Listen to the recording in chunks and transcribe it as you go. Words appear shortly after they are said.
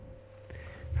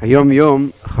היום יום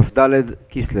כ"ד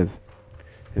כסלו.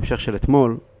 בהמשך של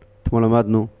אתמול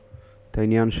למדנו את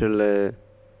העניין של...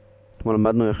 אתמול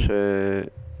למדנו איך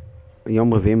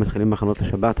שיום רביעי מתחילים מחנות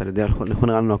לשבת על ידי לכו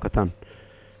נראה לנו הקטן.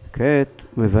 כעת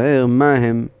מבאר מה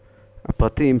הם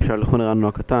הפרטים של לכו נראה לנו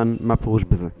הקטן, מה פירוש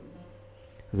בזה.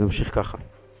 אז זה ממשיך ככה.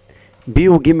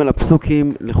 ביאור ג'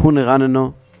 הפסוקים לכו נראה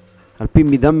לנו על פי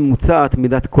מידה ממוצעת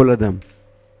מידת כל אדם.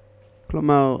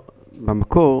 כלומר,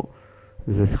 במקור,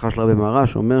 זה שיחה של רבי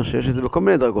מהר"ש, הוא אומר שיש את זה בכל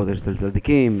מיני דרגות, יש אצל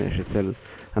צדיקים, יש אצל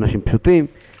אנשים פשוטים,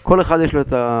 כל אחד יש לו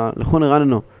את לכו נראה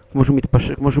לנו, כמו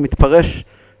שהוא מתפרש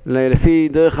לפי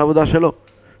דרך העבודה שלו.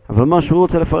 אבל מה שהוא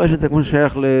רוצה לפרש את זה כמו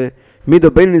ששייך למידה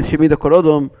בינוניס שמידה כל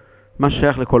אודום, מה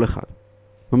ששייך לכל אחד.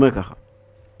 הוא אומר ככה,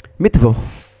 מיטבוך,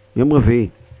 יום רביעי,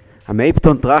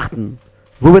 המאיפטון טראכטן,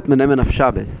 וובט מנמן אף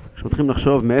שבס, כשמתחילים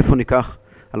לחשוב מאיפה ניקח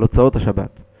על הוצאות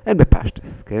השבת. אין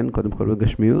בפשטס, כן? קודם כל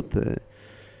בגשמיות,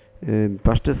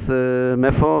 פשטס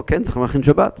מאיפה, כן, צריכים להכין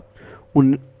שבת.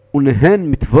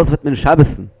 ונהן מתבוס ותמן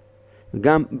שבסן,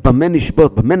 וגם במה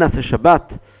נשבות, במה נעשה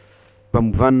שבת,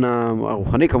 במובן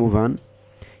הרוחני כמובן,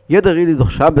 ידר ידי דוח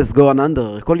שבס גורן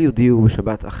אנדר, כל יהודי הוא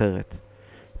בשבת אחרת.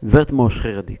 ורת מור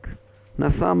שחיר עדיק.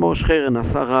 נעשה מור שחיר,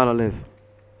 נעשה רע על הלב.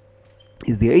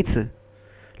 אז די ייטא,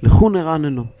 לכו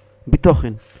נרעננו,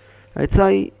 בתוכן. העצה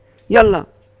היא, יאללה,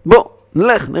 בוא,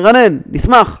 נלך, נרענן,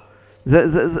 נשמח,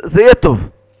 זה יהיה טוב.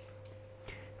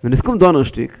 ונסכום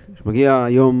דונרשטיק, שמגיע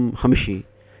יום חמישי,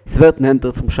 סברת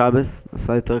נהנטר צום שבס,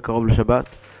 נעשה יותר קרוב לשבת,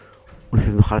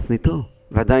 ונסייז נוכל לצניתו,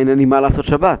 ועדיין אין לי מה לעשות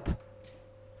שבת.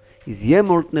 אז יהיה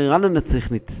מולט נרענן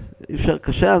הצריכנית, אפשר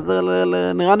קשה אז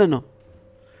לנרעננו.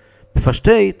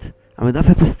 בפשטית, המדף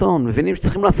הפסטון, מבינים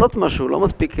שצריכים לעשות משהו, לא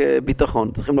מספיק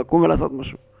ביטחון, צריכים לקום ולעשות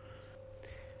משהו.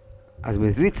 אז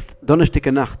מזיץ דונרשטיק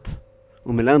הנחת,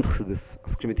 ומלאנט חסידס,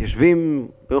 אז כשמתיישבים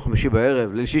ביום חמישי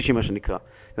בערב, ליל שישי מה שנקרא,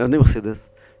 ולומדים חסידס,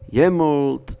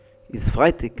 ימולט איז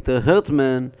פרייטיק דר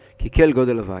הרטמן כי כל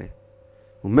גודל הוואי.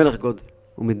 הוא מלך גודל,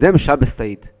 הוא מדם שבס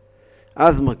תאית.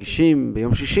 אז מרגישים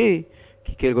ביום שישי,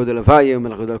 כי כל גודל הוואי, הוא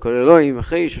מלך גודל כל אלוהים,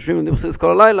 אחרי שיושבים ולומדים חסידס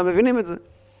כל הלילה, מבינים את זה.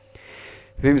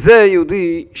 ועם זה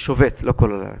יהודי שובת, לא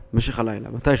כל הלילה, במשך הלילה,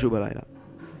 מתישהו בלילה.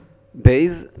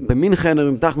 בייז, במנחה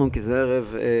נרים תחנון, כי זה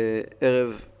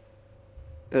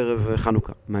ערב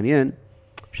חנוכה. מעניין,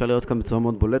 אפשר לראות כאן בצורה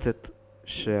מאוד בולטת,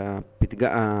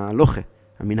 הלוחה,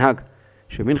 המנהג,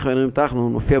 שמנחה נרים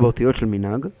תחנון מופיע באותיות של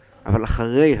מנהג, אבל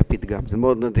אחרי הפתגם, זה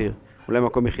מאוד נדיר, אולי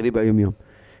מקום יחידי ביום יום.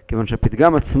 כיוון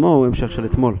שהפתגם עצמו הוא המשך של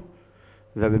אתמול.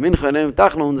 ובמנחה נרים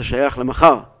תחנון זה שייך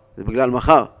למחר, זה בגלל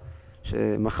מחר.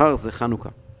 שמחר זה חנוכה.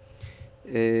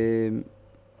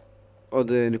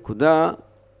 עוד נקודה,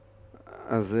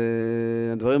 אז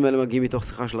הדברים האלה מגיעים מתוך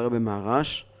שיחה של הרבי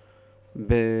מהר"ש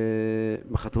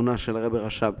בחתונה של הרבי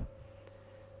רש"ב.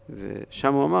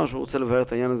 ושם הוא אמר שהוא רוצה לבאר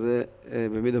את העניין הזה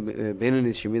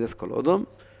בינוניס שמידס כל אודום.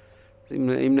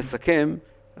 אם נסכם,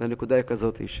 הנקודה היא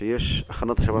כזאת, שיש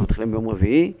הכנות השבת מתחילים ביום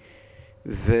רביעי,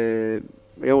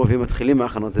 וביום רביעי מתחילים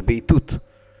מההכנות, זה בעיתות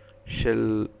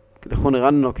של... לכו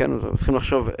נראה לנו, כן, צריכים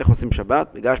לחשוב איך עושים שבת,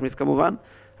 בגשמיס כמובן,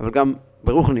 אבל גם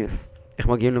ברוחניאס, איך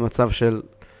מגיעים למצב של,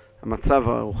 המצב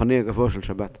הרוחני הגבוה של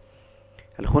שבת.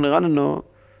 לכו נראה לנו,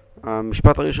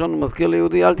 המשפט הראשון הוא מזכיר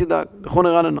ליהודי, אל תדאג, לכו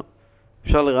נראה לנו.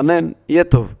 אפשר לרנן, יהיה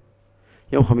טוב.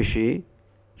 יום חמישי,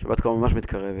 שבת כבר ממש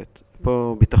מתקרבת.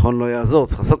 פה ביטחון לא יעזור,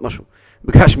 צריך לעשות משהו.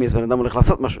 בגשמיס, בן אדם הולך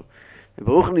לעשות משהו.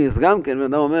 ברוחניאס גם כן, בן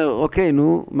אדם אומר, אוקיי,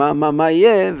 נו, מה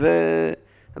יהיה?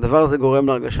 והדבר הזה גורם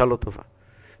להרגשה לא טובה.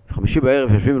 בחמישי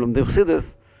בערב יושבים ולומדים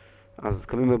חסידס, אז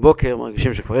קמים בבוקר,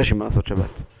 מרגישים שכבר יש עם מה לעשות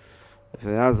שבת.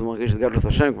 ואז הוא מרגיש את גדלות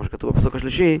השם, כמו שכתוב בפסוק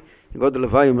השלישי, גודל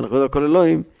הוואי ומלך גודל כל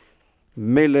אלוהים,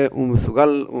 מילא הוא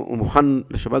מסוגל, הוא מוכן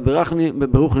לשבת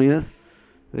ברוחניאס,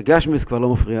 וגשמיס כבר לא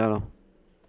מפריע לו.